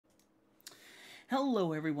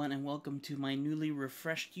Hello everyone and welcome to my newly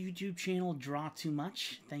refreshed YouTube channel,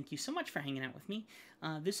 Draw2Much. Thank you so much for hanging out with me.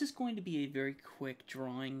 This is going to be a very quick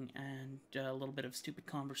drawing and a little bit of stupid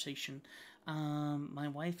conversation. My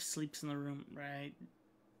wife sleeps in the room right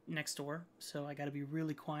next door, so I gotta be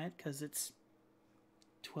really quiet because it's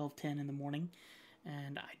 12:10 in the morning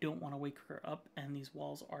and I don't want to wake her up, and these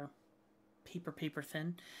walls are paper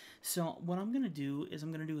thin. So what I'm going to do is I'm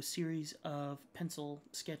going to do a series of pencil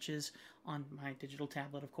sketches on my digital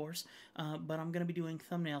tablet, of course, but I'm going to be doing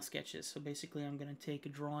thumbnail sketches. So basically I'm going to take a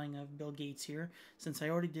drawing of Bill Gates here. Since I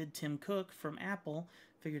already did Tim Cook from Apple,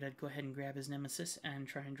 figured I'd go ahead and grab his nemesis and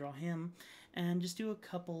try and draw him, and just do a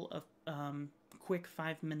couple of quick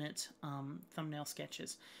 5-minute thumbnail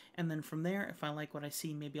sketches. And then from there, if I like what I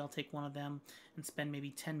see, maybe I'll take one of them and spend maybe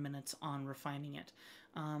 10 minutes on refining it.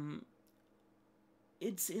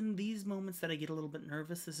 It's in these moments that I get a little bit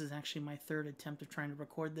nervous. This is actually my third attempt of trying to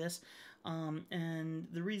record this. And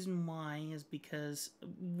the reason why is because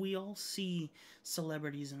we all see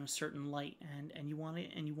celebrities in a certain light, and you want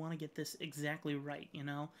to get this exactly right, you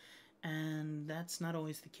know? And that's not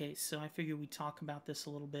always the case. So I figure we talk about this a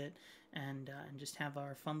little bit and just have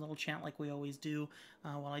our fun little chat like we always do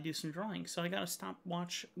while I do some drawing. So I got a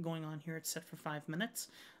stopwatch going on here. It's set for 5 minutes.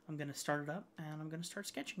 I'm going to start it up and I'm going to start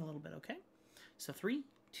sketching a little bit, okay? So 3,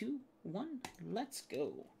 2, 1, let's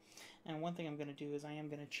go. And one thing I'm going to do is I am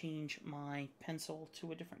going to change my pencil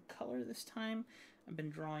to a different color this time. I've been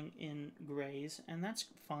drawing in grays, and that's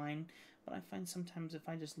fine, but I find sometimes if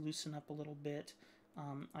I just loosen up a little bit,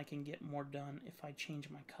 I can get more done if I change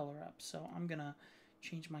my color up. So I'm going to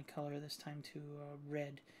change my color this time to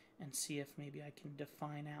red and see if maybe I can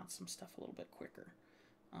define out some stuff a little bit quicker.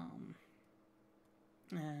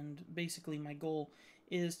 And basically my goal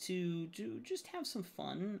is to just have some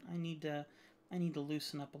fun. I need to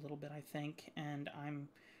loosen up a little bit, I think, and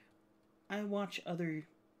I watch other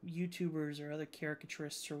YouTubers or other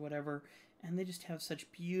caricaturists or whatever, and they just have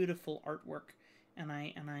such beautiful artwork, and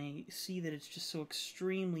I see that it's just so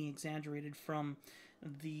extremely exaggerated from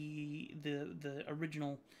the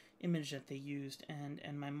original image that they used,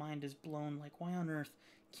 and my mind is blown, like, why on earth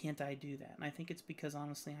can't I do that? And I think it's because,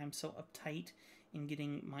 honestly, I'm so uptight in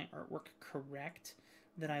getting my artwork correct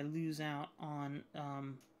that I lose out on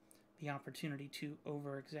the opportunity to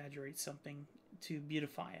over-exaggerate something to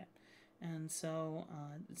beautify it. And so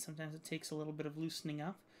sometimes it takes a little bit of loosening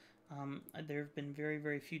up. There have been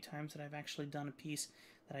very few times that I've actually done a piece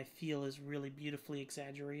that I feel is really beautifully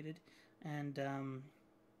exaggerated, and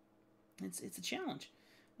it's a challenge.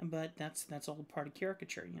 But that's all part of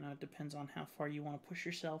caricature. You know, it depends on how far you want to push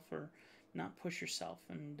yourself or not push yourself.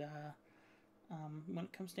 And when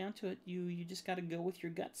it comes down to it, you just got to go with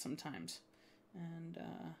your gut sometimes, and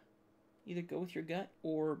either go with your gut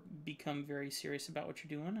or become very serious about what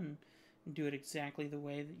you're doing and do it exactly the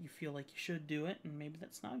way that you feel like you should do it. And maybe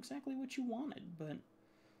that's not exactly what you wanted, but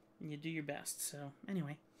you do your best. So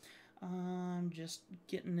anyway, I'm just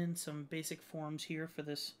getting in some basic forms here for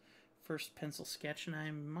this first pencil sketch, and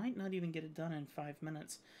I might not even get it done in 5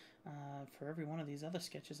 minutes. For every one of these other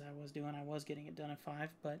sketches I was doing, I was getting it done in 5,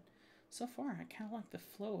 but so far I kind of like the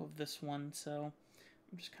flow of this one, so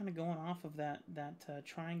I'm just kind of going off of that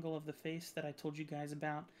triangle of the face that I told you guys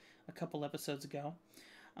about a couple episodes ago.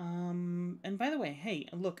 And by the way, hey,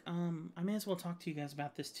 look, I may as well talk to you guys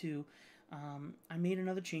about this too. I made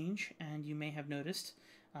another change, and you may have noticed.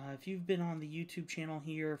 If you've been on the YouTube channel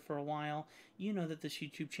here for a while, you know that this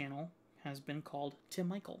YouTube channel has been called Tim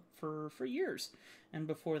Michael for years. And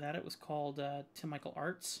before that, it was called Tim Michael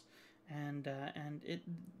Arts, and it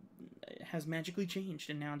has magically changed,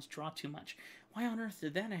 and now it's Draw2Much. Why on earth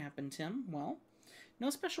did that happen, Tim? Well, no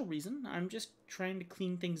special reason. I'm just trying to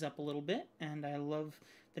clean things up a little bit, and I love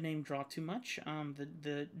the name Draw2Much.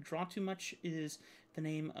 The Draw2Much is the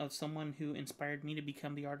name of someone who inspired me to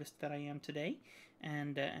become the artist that I am today,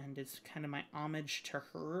 and it's kind of my homage to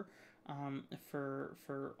her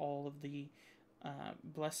for all of the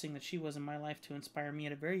blessing that she was in my life to inspire me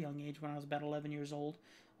at a very young age. When I was about 11 years old,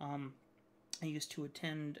 I used to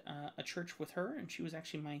attend a church with her, and she was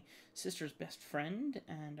actually my sister's best friend,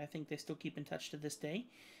 and I think they still keep in touch to this day.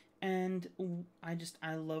 And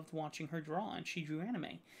I loved watching her draw, and she drew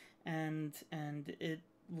anime, and it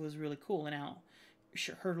was really cool. And now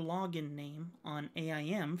her login name on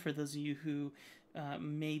AIM, for those of you who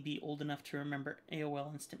may be old enough to remember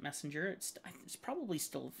AOL Instant Messenger, it's probably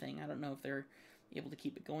still a thing. I don't know if they're able to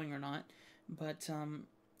keep it going or not, but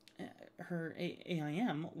her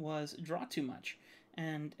AIM was Draw2Much,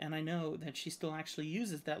 and I know that she still actually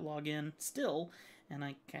uses that login still, and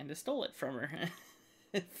I kind of stole it from her.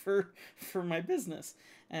 for my business.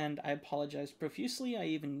 And I apologized profusely. I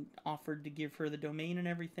even offered to give her the domain and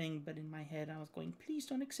everything, but in my head I was going, please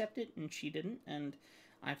don't accept it, and she didn't. And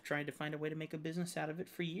I've tried to find a way to make a business out of it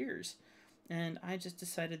for years. And I just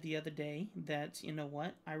decided the other day that, you know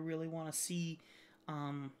what, I really want to see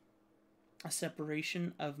a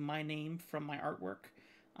separation of my name from my artwork,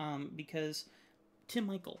 because Tim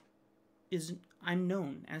Michael is, I'm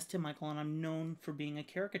known as Tim Michael, and I'm known for being a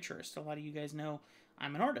caricaturist. A lot of you guys know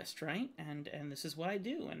I'm an artist, right? And this is what I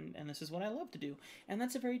do, and this is what I love to do. And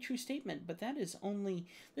that's a very true statement, but this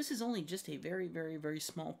is only just a very, very, very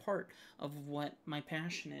small part of what my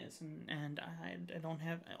passion is. And I don't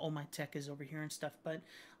have, all my tech is over here and stuff, but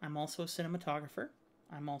I'm also a cinematographer.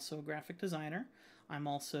 I'm also a graphic designer. I'm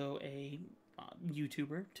also a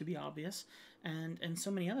YouTuber, to be obvious, and so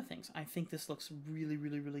many other things. I think this looks really,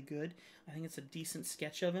 really, really good. I think it's a decent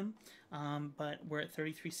sketch of him, but we're at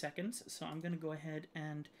 33 seconds, so I'm going to go ahead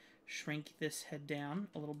and shrink this head down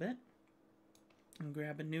a little bit and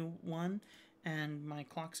grab a new one, and my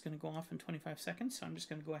clock's going to go off in 25 seconds, so I'm just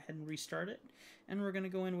going to go ahead and restart it, and we're going to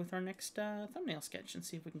go in with our next thumbnail sketch and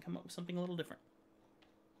see if we can come up with something a little different.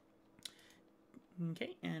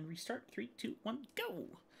 Okay, and restart. 3, 2, 1, go!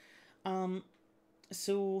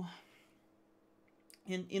 So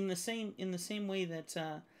in the same way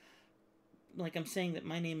that like I'm saying that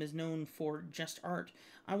my name is known for just art,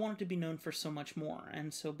 I want it to be known for so much more.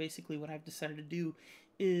 And so basically what I've decided to do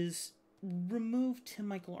is remove Tim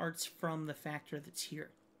Michael Arts from the factor that's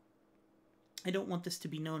here. I don't want this to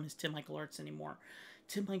be known as Tim Michael Arts anymore.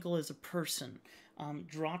 Tim Michael is a person.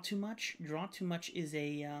 Draw2Much. Draw2Much is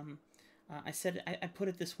a I put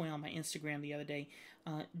it this way on my Instagram the other day.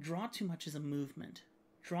 Draw2Much is a movement.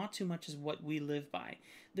 Draw2Much is what we live by.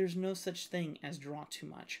 There's no such thing as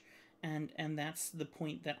Draw2Much. And that's the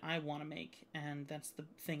point that I want to make. And that's the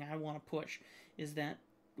thing I want to push. Is that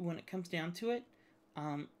when it comes down to it,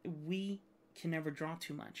 we can never draw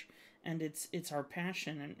too much. And it's our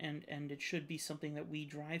passion, and it should be something that we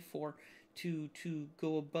drive for, to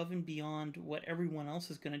go above and beyond what everyone else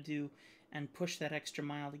is going to do, and push that extra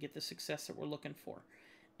mile to get the success that we're looking for.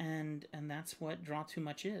 And that's what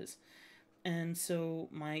Draw2Much is. And so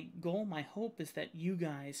my goal, my hope is that you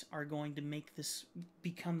guys are going to make this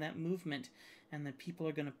become that movement, and that people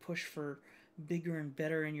are going to push for bigger and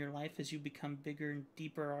better in your life as you become bigger and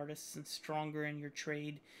deeper artists and stronger in your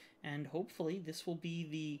trade. And hopefully this will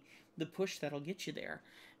be the push that'll get you there.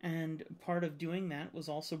 And part of doing that was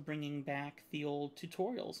also bringing back the old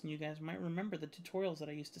tutorials. And you guys might remember the tutorials that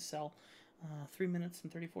I used to sell. 3 minutes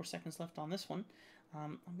and 34 seconds left on this one.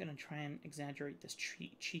 I'm going to try and exaggerate this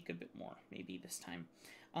cheek a bit more, maybe this time.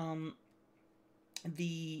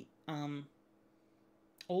 The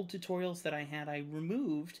old tutorials that I had, I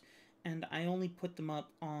removed, and I only put them up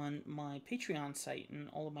on my Patreon site, and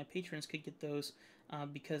all of my patrons could get those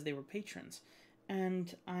because they were patrons.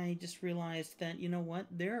 And I just realized that, you know what,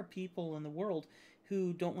 there are people in the world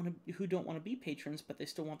who don't want to be patrons, but they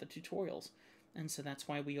still want the tutorials. And so that's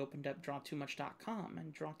why we opened up Draw2Much.com,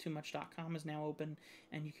 and Draw2Much.com is now open,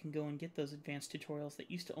 and you can go and get those advanced tutorials that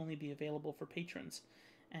used to only be available for patrons.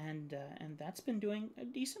 And that's been doing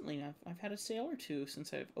decently. I've had a sale or two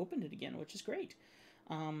since I've opened it again, which is great.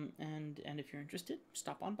 And if you're interested,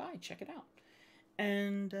 stop on by, check it out.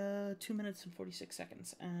 And 2 minutes and 46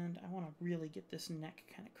 seconds, and I want to really get this neck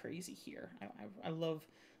kind of crazy here. I love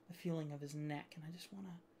the feeling of his neck, and I just want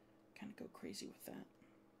to kind of go crazy with that.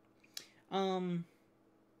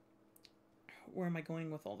 Where am I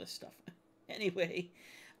going with all this stuff? Anyway,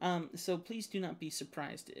 so please do not be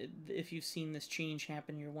surprised if you've seen this change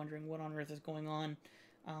happen. You're wondering what on earth is going on.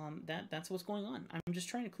 That's what's going on. I'm just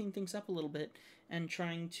trying to clean things up a little bit and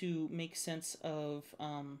trying to make sense of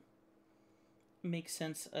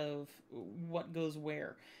what goes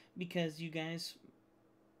where, because you guys,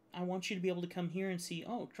 I want you to be able to come here and see,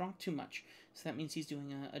 oh, Draw2Much, so that means he's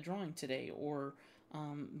doing a drawing today, or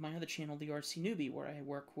my other channel, the RC Newbie, where I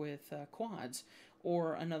work with quads,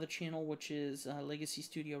 or another channel which is Legacy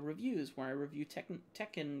Studio Reviews, where I review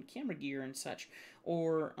tech and camera gear and such,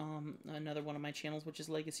 or another one of my channels which is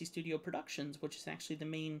Legacy Studio Productions, which is actually the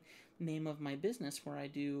main name of my business, where I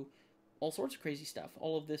do all sorts of crazy stuff.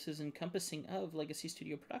 All of this is encompassing of Legacy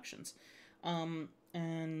Studio Productions. And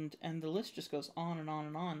the list just goes on and on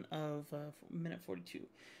and on of minute 42.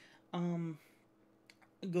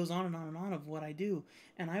 It goes on and on and on of what I do.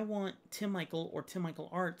 And I want Tim Michael or Tim Michael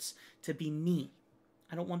Arts to be me.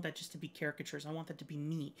 I don't want that just to be caricatures. I want that to be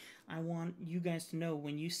me. I want you guys to know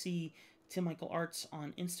when you see Tim Michael Arts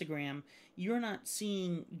on Instagram, you're not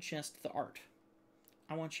seeing just the art.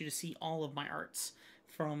 I want you to see all of my arts,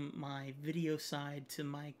 from my video side to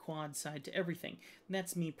my quad side to everything.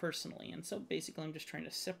 That's me personally, and so basically I'm just trying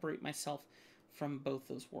to separate myself from both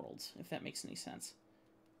those worlds, if that makes any sense.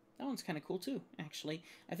 That one's kind of cool too, actually.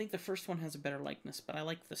 I think the first one has a better likeness, but I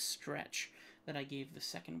like the stretch that I gave the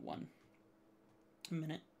second one. A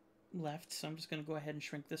minute left, so I'm just going to go ahead and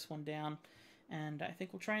shrink this one down, and I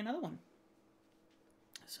think we'll try another one.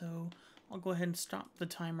 So I'll go ahead and stop the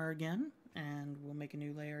timer again, and we'll make a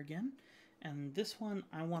new layer again. And this one,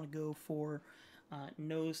 I want to go for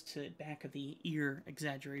nose to back of the ear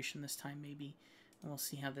exaggeration this time, maybe. And we'll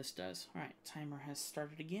see how this does. All right, timer has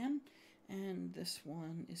started again. And this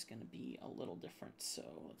one is going to be a little different. So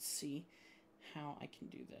let's see how I can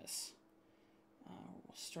do this.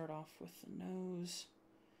 We'll start off with the nose.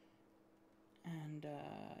 And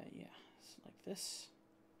yeah, like this.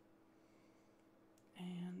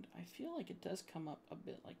 And I feel like it does come up a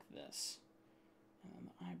bit like this. And then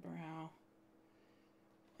the eyebrow.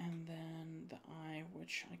 And then the eye,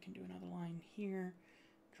 which I can do another line here.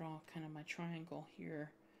 Draw kind of my triangle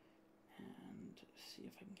here. And see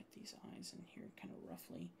if I can get these eyes in here kind of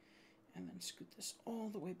roughly. And then scoot this all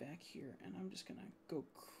the way back here. And I'm just going to go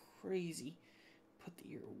crazy. Put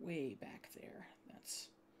the ear way back there. That's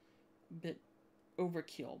a bit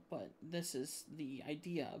overkill, but this is the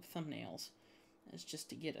idea of thumbnails. Is just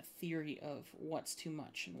to get a theory of what's too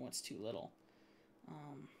much and what's too little.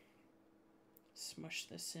 Smush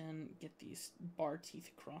this in, get these bar teeth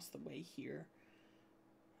across the way here.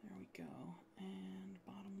 There we go. And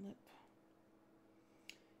bottom lip.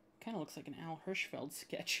 Kind of looks like an Al Hirschfeld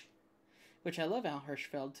sketch, which I love Al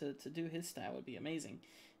Hirschfeld. To do his style would be amazing.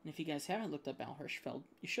 And if you guys haven't looked up Al Hirschfeld,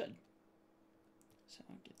 you should. So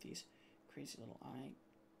I'll get these crazy little eye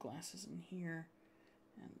glasses in here.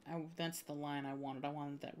 And that's the line I wanted. I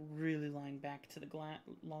wanted that really line back to the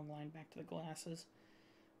long line back to the glasses.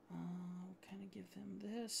 I'll kind of give them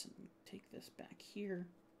this and take this back here.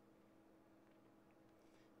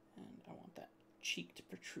 And I want that cheek to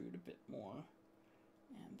protrude a bit more.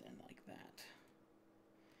 And then like that.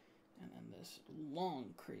 And then this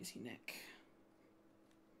long, crazy neck.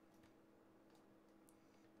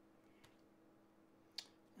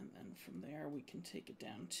 And then from there we can take it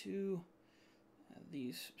down to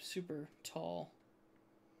these super tall,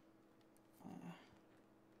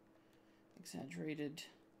 exaggerated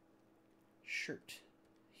shirt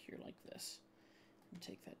here like this, and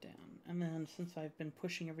take that down. And then since I've been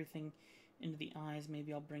pushing everything into the eyes,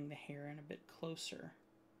 maybe I'll bring the hair in a bit closer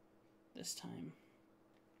this time.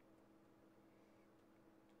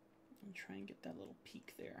 And try and get that little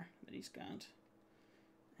peak there that he's got.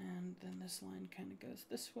 And then this line kind of goes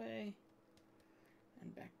this way,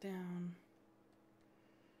 and back down.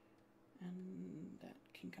 And that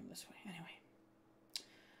can come this way. Anyway.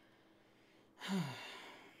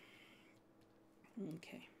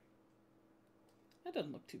 Okay. That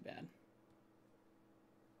doesn't look too bad.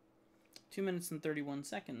 2 minutes and 31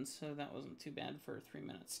 seconds, so that wasn't too bad for a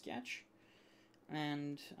 3-minute sketch.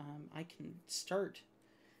 And I can start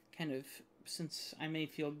kind of, since I may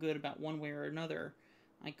feel good about one way or another,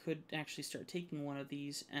 I could actually start taking one of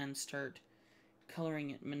these and start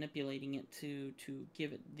coloring it, manipulating it to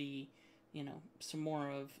give it the, you know, some more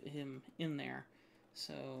of him in there.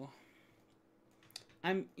 So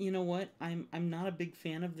you know what, I'm not a big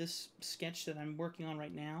fan of this sketch that I'm working on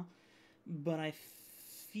right now, but I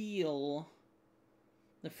feel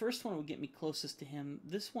the first one would get me closest to him.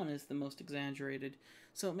 This one is the most exaggerated,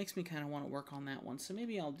 so it makes me kind of want to work on that one. So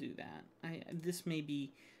maybe I'll do that. This may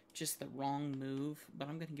be just the wrong move, but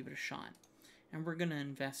I'm going to give it a shot. And we're going to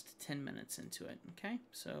invest 10 minutes into it, okay?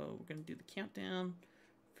 So we're going to do the countdown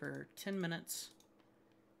for 10 minutes.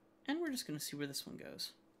 And we're just going to see where this one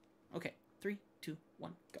goes. Okay, 3, 2,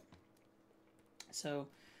 1, go. So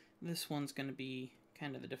this one's going to be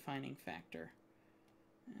kind of the defining factor.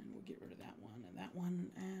 And we'll get rid of that one and that one.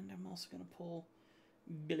 And I'm also going to pull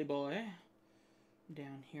Billy Boy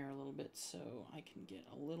down here a little bit so I can get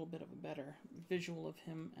a little bit of a better visual of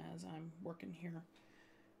him as I'm working here.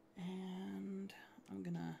 And I'm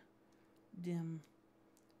going to dim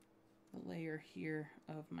the layer here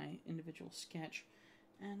of my individual sketch.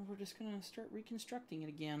 And we're just going to start reconstructing it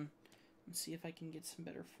again and see if I can get some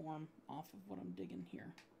better form off of what I'm digging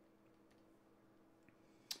here.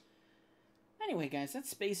 Anyway, guys,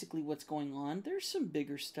 that's basically what's going on. There's some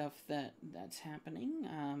bigger stuff that's happening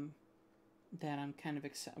that I'm kind of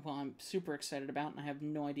excited. Well, I'm super excited about, and I have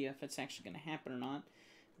no idea if it's actually going to happen or not.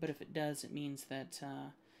 But if it does, it means that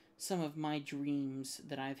some of my dreams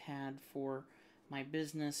that I've had for my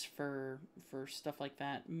business, for stuff like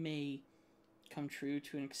that, may come true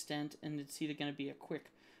to an extent, and it's either going to be a quick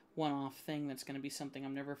one-off thing that's going to be something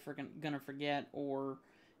I'm never going to forget, or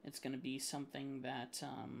it's going to be something that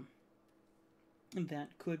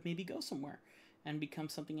that could maybe go somewhere and become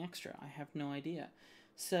something extra. I have no idea.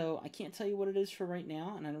 So I can't tell you what it is for right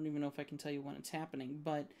now, and I don't even know if I can tell you when it's happening.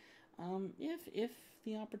 But if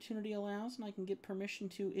the opportunity allows and I can get permission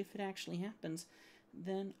to, if it actually happens,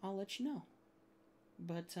 then I'll let you know.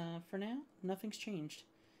 But for now, nothing's changed,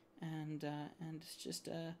 and it's just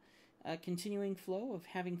a continuing flow of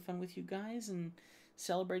having fun with you guys and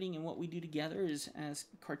celebrating in what we do together as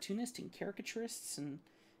cartoonists and caricaturists,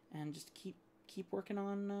 and just keep working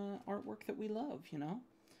on artwork that we love.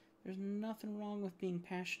 There's nothing wrong with being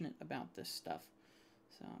passionate about this stuff.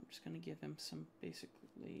 So I'm just going to give him some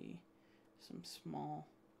small,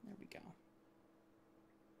 there we go.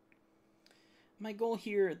 My goal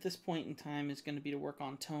here at this point in time is going to be to work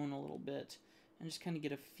on tone a little bit and just kind of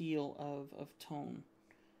get a feel of tone.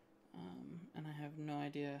 And I have no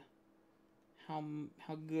idea how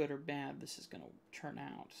good or bad this is going to turn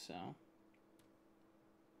out, so.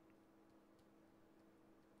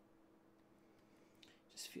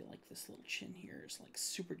 Just feel like this little chin here is like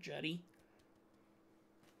super jutty.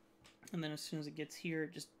 And then as soon as it gets here,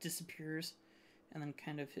 it just disappears. And then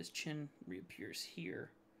kind of his chin reappears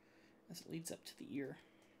here as it leads up to the ear.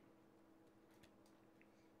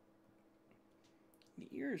 The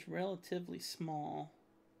ear is relatively small.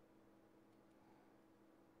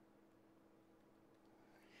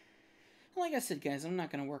 Like I said, guys, I'm not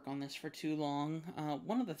going to work on this for too long.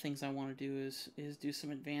 One of the things I want to do is do some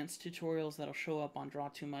advanced tutorials that'll show up on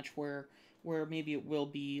Draw2Much where maybe it will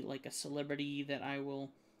be like a celebrity that I will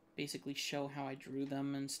basically show how I drew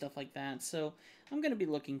them and stuff like that. So I'm going to be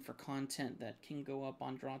looking for content that can go up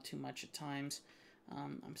on Draw2Much at times.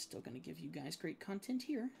 I'm still going to give you guys great content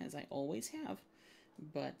here, as I always have.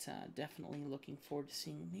 But definitely looking forward to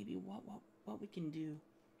seeing maybe what we can do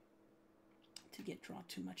to get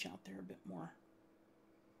Draw2Much out there a bit more.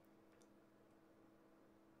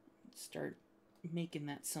 Start making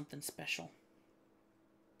that something special.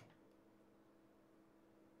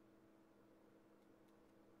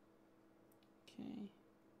 Okay.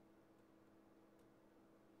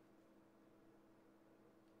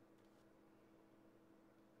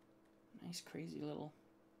 Nice, crazy little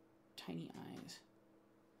tiny eyes.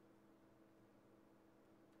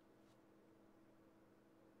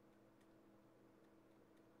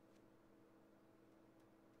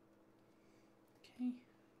 Okay.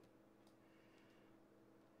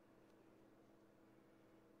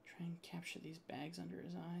 Try and capture these bags under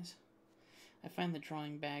his eyes. I find that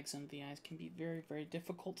drawing bags under the eyes can be very, very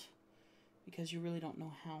difficult because you really don't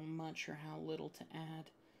know how much or how little to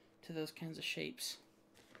add to those kinds of shapes.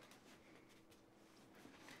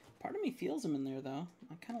 Part of me feels them in there, though.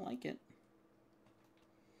 I kind of like it.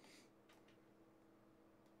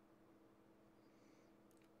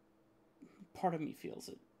 Part of me feels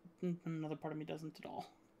it. Another part of me doesn't at all.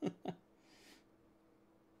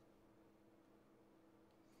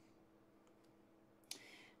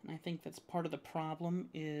 And I think that's part of the problem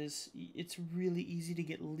is it's really easy to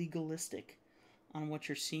get legalistic on what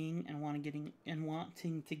you're seeing and wanting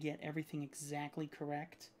to get everything exactly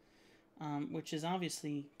correct, which is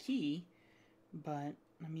obviously key. But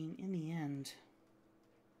I mean, in the end,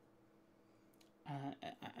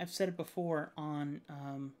 I've said it before on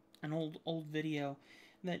an old video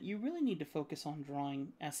that you really need to focus on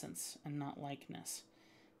drawing essence and not likeness.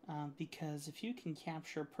 Because if you can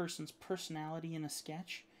capture a person's personality in a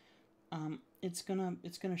sketch, it's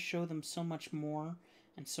gonna show them so much more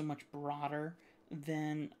and so much broader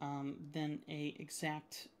than a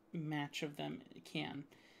exact match of them can.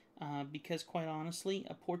 Because quite honestly,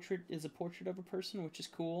 a portrait is a portrait of a person, which is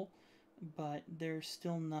cool, but there's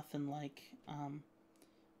still nothing like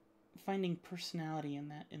finding personality in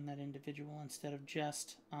that individual instead of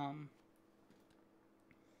just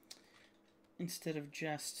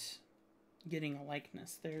getting a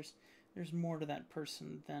likeness. There's more to that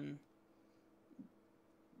person than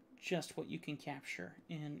just what you can capture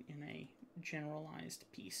in a generalized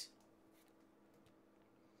piece.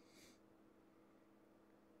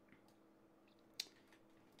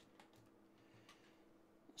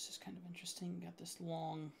 This is kind of interesting. Got this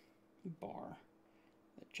long bar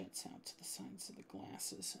that juts out to the sides of the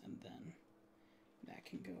glasses, and then that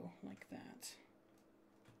can go like that.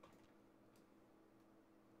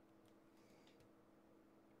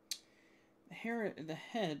 The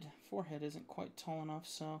forehead isn't quite tall enough,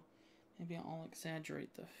 so maybe I'll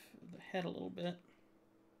exaggerate the head a little bit.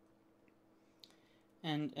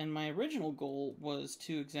 And my original goal was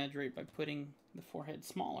to exaggerate by putting the forehead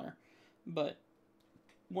smaller, but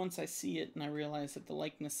once I see it and I realize that the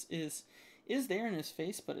likeness is is there in his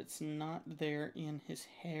face, but it's not there in his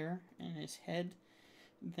hair and his head,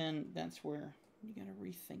 then that's where you gotta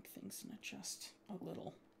rethink things and adjust a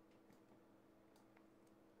little.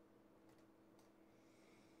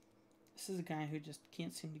 This is a guy who just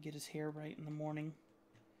can't seem to get his hair right in the morning.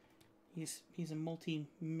 He's a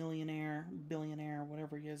multi-millionaire, billionaire,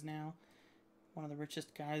 whatever he is now. One of the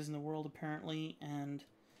richest guys in the world, apparently, and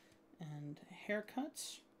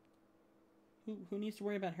haircuts? Who needs to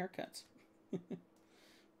worry about haircuts?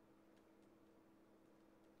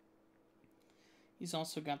 He's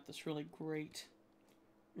also got this really great,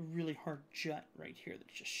 really hard jut right here that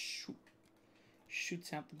just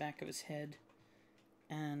shoots out the back of his head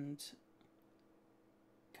and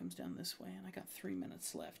comes down this way. And I got 3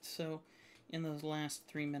 minutes left, so in those last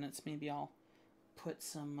 3 minutes, maybe I'll put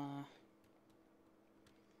some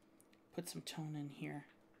tone in here.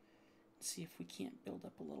 See if we can't build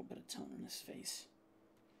up a little bit of tone in his face.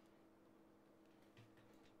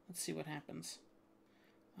 Let's see what happens.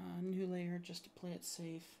 New layer just to play it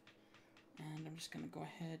safe. And I'm just going to go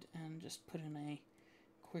ahead and just put in a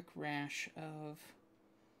quick rash of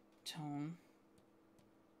tone.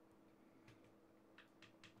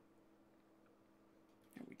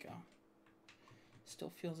 There we go.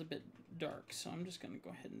 Still feels a bit dark, so I'm just going to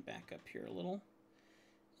go ahead and back up here a little.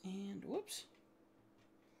 And whoops.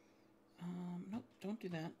 Nope, don't do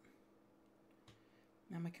that.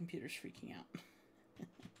 Now my computer's freaking out.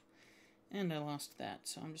 And I lost that,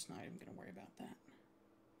 so I'm just not even going to worry about that.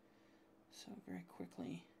 So very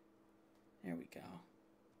quickly, there we go.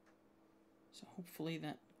 So hopefully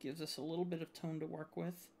that gives us a little bit of tone to work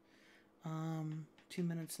with. 2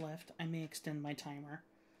 minutes left. I may extend my timer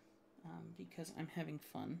because I'm having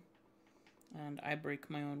fun. And I break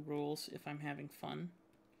my own rules if I'm having fun.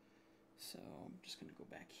 So I'm just going to go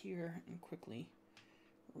back here and quickly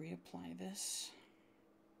reapply this.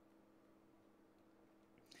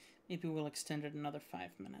 Maybe we'll extend it another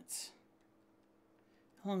 5 minutes.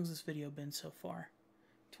 How long has this video been so far?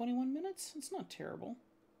 21 minutes? It's not terrible.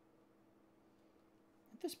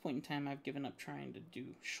 At this point in time, I've given up trying to do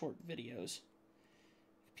short videos.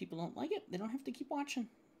 If people don't like it, they don't have to keep watching.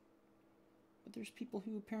 But there's people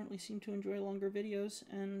who apparently seem to enjoy longer videos,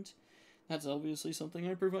 and that's obviously something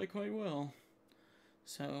I provide quite well.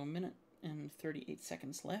 So, a minute and 38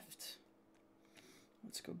 seconds left.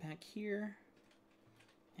 Let's go back here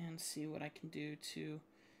and see what I can do to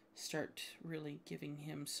start really giving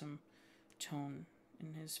him some tone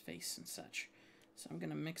in his face and such. So I'm going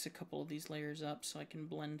to mix a couple of these layers up so I can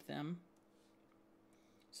blend them.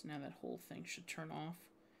 So now that whole thing should turn off.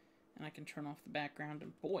 And I can turn off the background,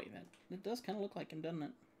 and boy, that does kind of look like him, doesn't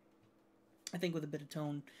it? I think with a bit of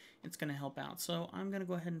tone, it's going to help out. So I'm going to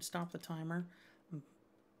go ahead and stop the timer.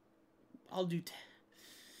 I'll do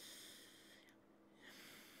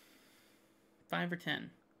 5 or 10.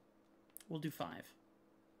 We'll do 5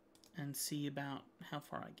 and see about how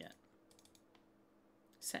far I get.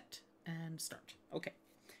 Set and start. Okay,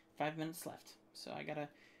 5 minutes left. So I got to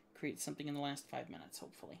create something in the last 5 minutes,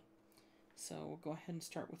 hopefully. So we'll go ahead and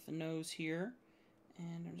start with the nose here.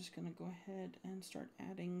 And I'm just going to go ahead and start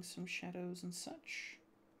adding some shadows and such.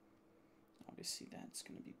 Obviously that's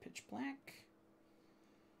going to be pitch black.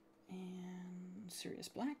 And serious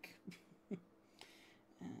black.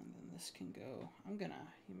 And then this can go, I'm going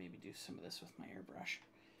to maybe do some of this with my airbrush.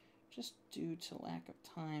 Just due to lack of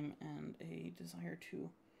time and a desire to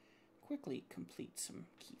quickly complete some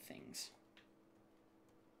key things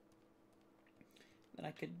that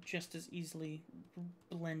I could just as easily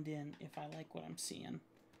blend in if I like what I'm seeing.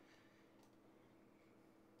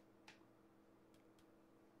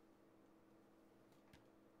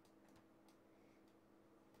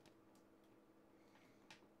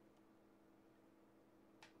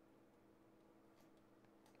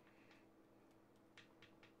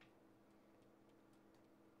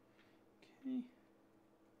 Okay.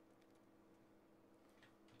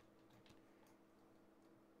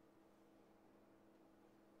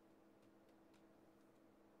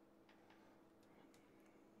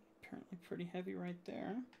 Apparently pretty heavy right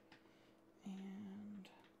there. And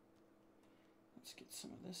let's get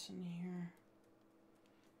some of this in here.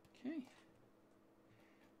 Okay.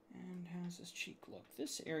 And how's this cheek look?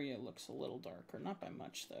 This area looks a little darker, not by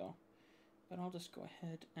much though. But I'll just go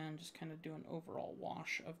ahead and just kind of do an overall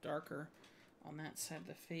wash of darker on that side of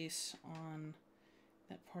the face, on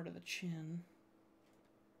that part of the chin.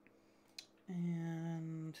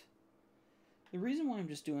 And the reason why I'm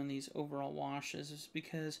just doing these overall washes is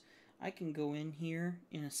because I can go in here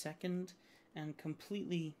in a second and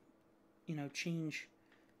completely, change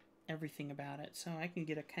everything about it. So I can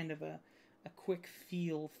get a kind of a quick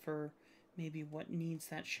feel for maybe what needs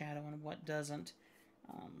that shadow and what doesn't.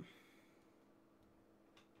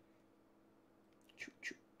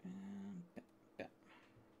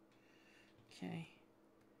 Okay,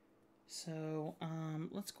 so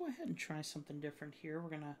let's go ahead and try something different here. We're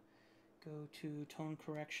gonna go to tone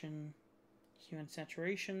correction, hue and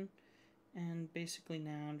saturation, and basically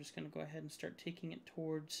now I'm just gonna go ahead and start taking it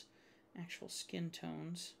towards actual skin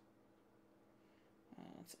tones.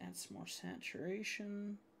 Let's add some more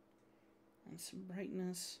saturation and some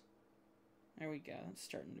brightness. There we go. That's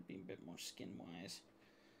starting to be a bit more skin-wise.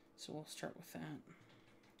 So we'll start with that.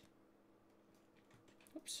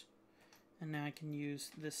 Oops. And now I can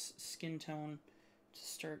use this skin tone to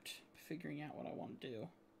start figuring out what I want to do.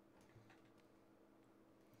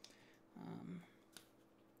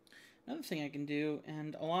 Another thing I can do,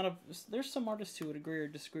 and there's some artists who would agree or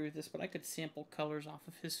disagree with this, but I could sample colors off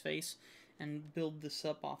of his face and build this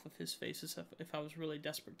up off of his face if I was really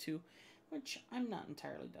desperate to, which I'm not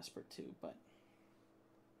entirely desperate to, but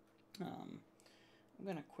I'm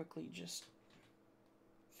going to quickly just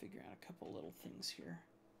figure out a couple little things here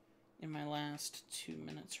in my last 2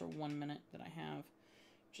 minutes or 1 minute that I have,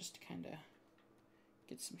 just to kind of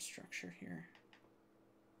get some structure here.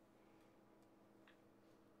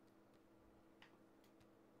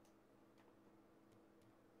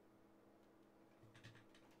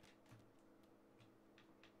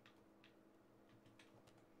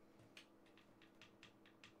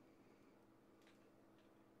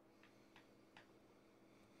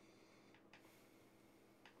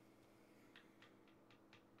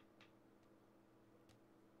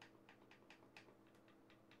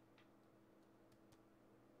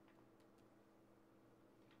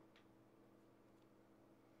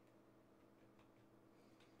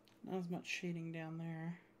 Not as much shading down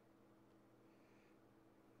there.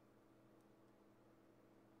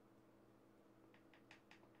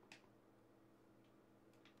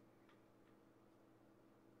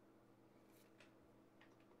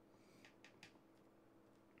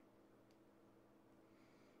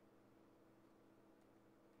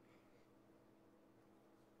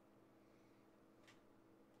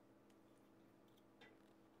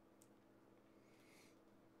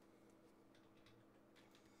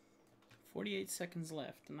 "48 seconds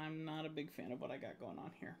left, and I'm not a big fan of what I got going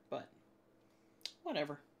on here, but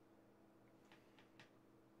whatever.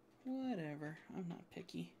 Whatever. I'm not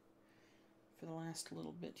picky. For the last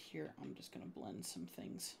little bit here, I'm just going to blend some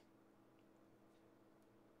things.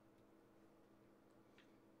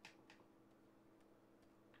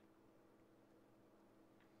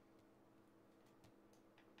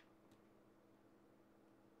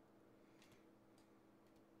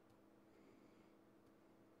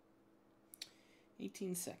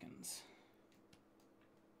 "18 seconds.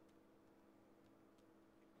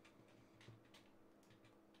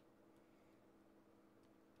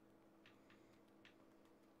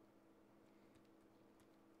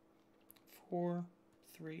 Four,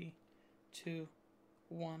 3, 2,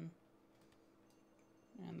 1.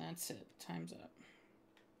 And that's it. Time's up.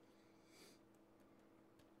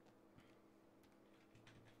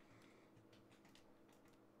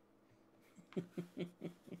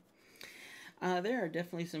 There are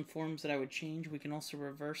definitely some forms that I would change. We can also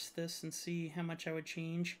reverse this and see how much I would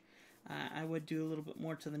change. I would do a little bit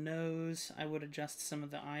more to the nose. I would adjust some of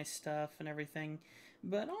the eye stuff and everything.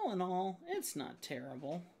 But all in all, it's not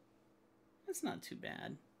terrible. It's not too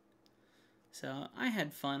bad. So I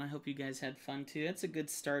had fun. I hope you guys had fun too. It's a good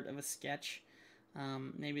start of a sketch.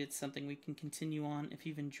 Maybe it's something we can continue on. If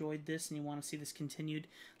you've enjoyed this and you want to see this continued,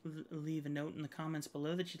 leave a note in the comments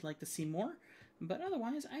below that you'd like to see more. But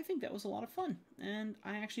otherwise, I think that was a lot of fun, and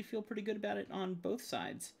I actually feel pretty good about it on both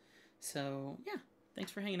sides. So yeah, thanks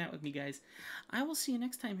for hanging out with me, guys. I will see you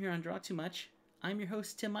next time here on Draw2Much. I'm your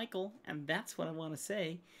host, Tim Michael, and that's what I want to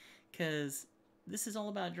say, because this is all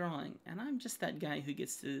about drawing, and I'm just that guy who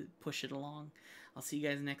gets to push it along. I'll see you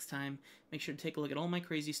guys next time. Make sure to take a look at all my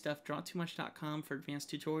crazy stuff, Draw2Much.com for advanced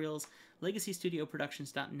tutorials,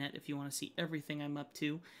 LegacyStudioProductions.net if you want to see everything I'm up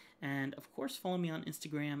to, and of course follow me on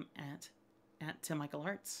Instagram at Tim Michael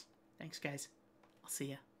Arts. Thanks, guys. I'll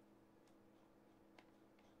see ya.